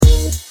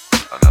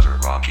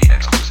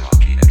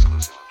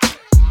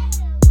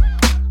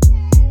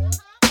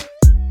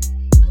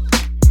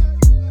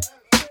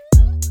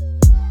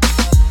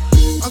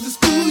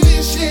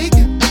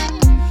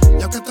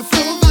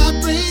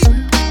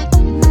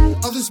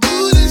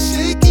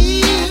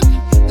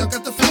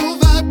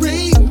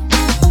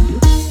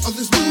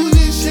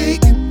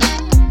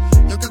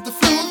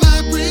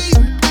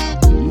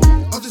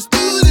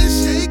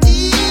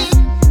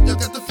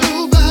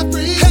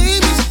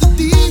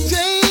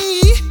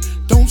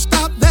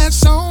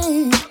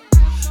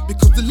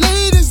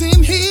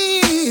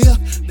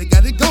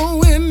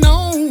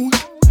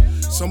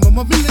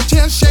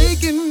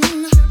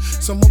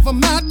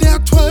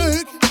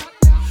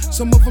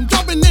Some of them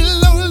dropping it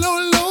low,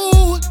 low,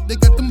 low. They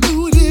got them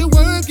booty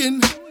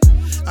working.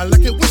 I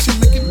like it when she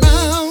make it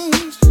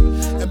bounce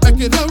and back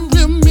it up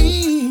real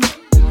mean.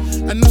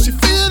 I know she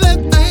feel that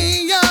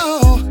thing,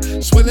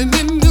 y'all, swelling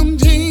in them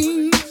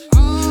jeans.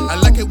 I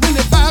like it when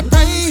it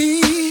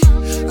vibrate.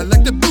 I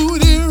like the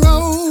booty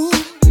roll.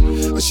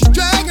 She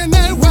dragging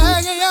that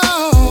wagon,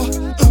 y'all.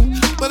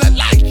 But I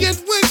like it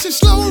when she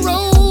slow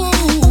roll.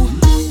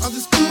 All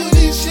this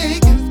booty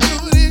shaking,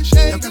 booty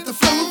shaking. Y'all got the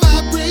flow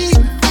vibrate,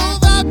 flow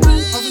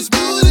vibrate. All this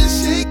booty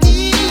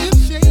shaking,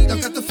 y'all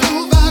got the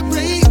flow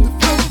vibrate, the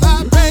flow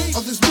vibrate.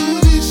 All this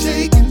booty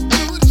shaking,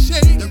 booty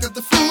shaking. Y'all got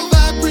the flow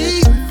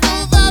vibrate,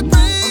 flow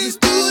vibrate. All this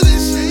booty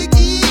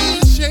shaking,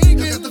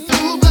 y'all got the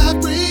flow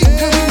vibrate.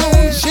 Come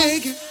on,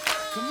 shake it,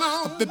 come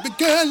on, oh, baby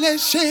girl,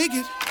 let's shake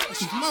it.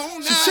 Come on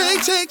now.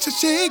 Shake, shake,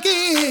 shake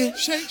it.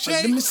 Shake,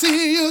 shake. Let me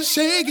see you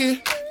shake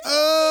it.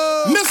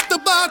 Oh, Mr.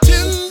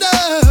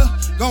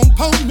 Bartender, gon'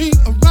 pull me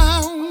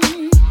around.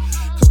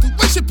 Cause the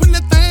way she put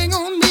that thing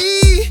on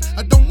me,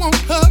 I don't want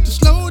her to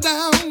slow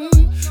down.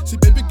 See,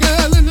 baby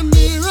girl in the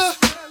mirror,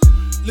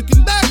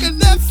 looking back at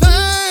that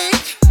thing.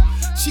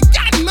 She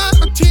got my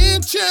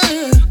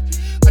attention.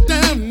 I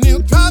damn near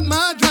dropped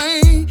my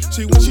drain.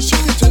 See, when she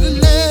shook it to the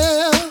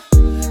left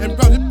and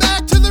brought it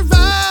back to the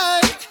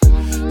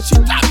right, she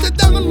dropped it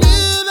down the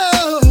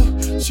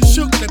middle. She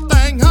shook that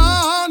thing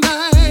all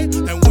night.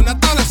 And when I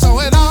thought I saw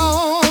it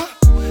all,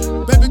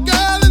 baby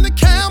girl in the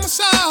camera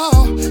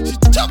saw. She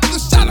took the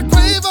shot of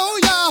Quavo,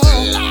 y'all,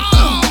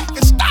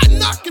 and started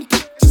knocking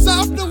pictures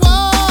off the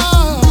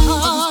wall.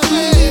 All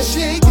this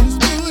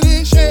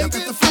booty shaking, y'all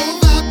got the flow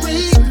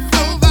vibrate, the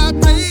flow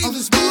vibrate. All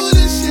this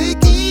booty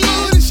shaking,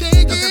 y'all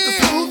got the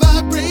flow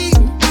vibrate.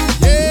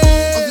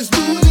 Yeah, all this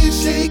booty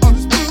shaking, all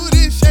this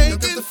booty shaking, y'all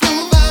got the flow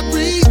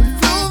vibrate, the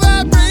flow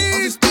vibrate.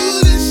 All this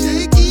booty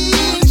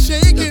shaking,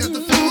 shaking, y'all got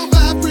the flow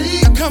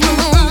vibrate. Now come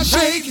on,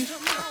 shake it,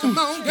 come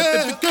on,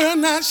 girl. Baby girl,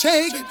 now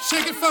shake it,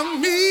 shake it for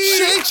me.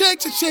 Shake,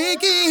 shake,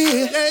 shake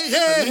it, yeah,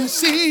 yeah. Let me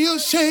see you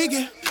shake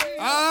it.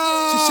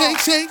 Oh, shake,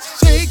 shake,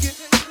 shake it,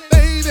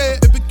 baby.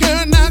 Baby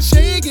girl, now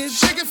shake it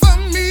for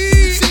me. Let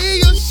me see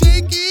you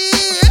shake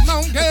it. Come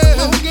on, girl,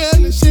 come on, girl,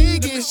 now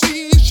shake it. Let me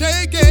see you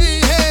shake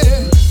it,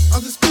 yeah.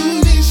 All this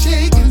booty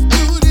shaking,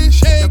 booty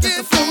shaking. Y'all got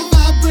the flow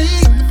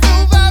vibrate, the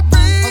flow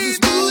vibrate. All this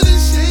booty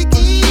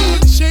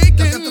shaking,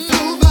 shaking. Y'all got the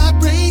flow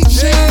vibrate,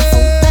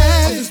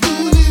 yeah. All this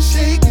booty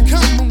shaking,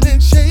 come on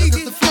and shake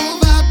it. Y'all got the flow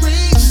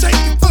vibrate,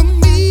 shake it for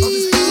me. All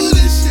this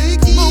booty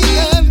shaking, come on,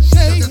 girl,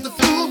 shake it. Y'all got the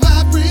flow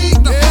vibrate,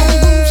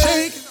 yeah.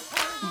 Shake it.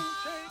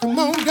 Come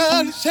on,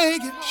 girl,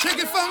 shake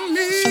it for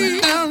me. Shake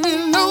it down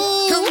real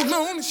low. Come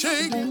on and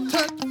shake it,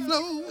 touch the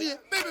flow, yeah,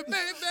 baby,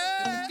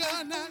 baby.